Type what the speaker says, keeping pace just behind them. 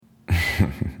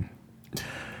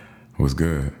What's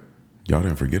good? Y'all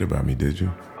didn't forget about me, did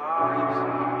you?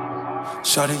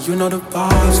 Shawty, you know the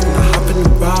vibes when I hop in the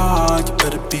ride. You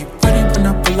better be ready when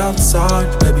I pull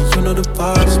outside. Baby, you know the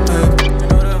vibes, baby.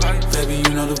 Baby,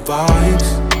 you know the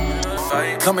vibes.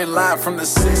 Coming live from the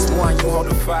 6-1, you hold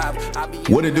the 5.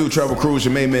 What it do, Travel Crew? It's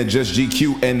your main man, Just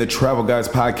GQ, and the Travel Guys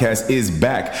Podcast is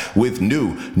back with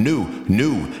new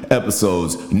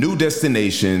episodes, new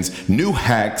destinations, new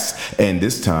hacks, and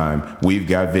this time we've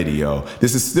got video.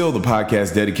 This is still the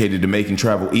podcast dedicated to making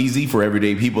travel easy for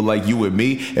everyday people like you and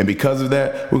me, and because of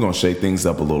that, we're going to shake things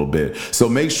up a little bit. So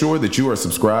make sure that you are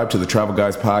subscribed to the Travel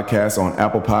Guys Podcast on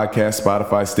Apple Podcasts,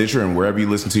 Spotify, Stitcher, and wherever you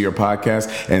listen to your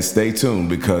podcast, and stay tuned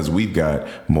because we've got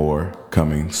more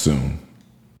coming soon.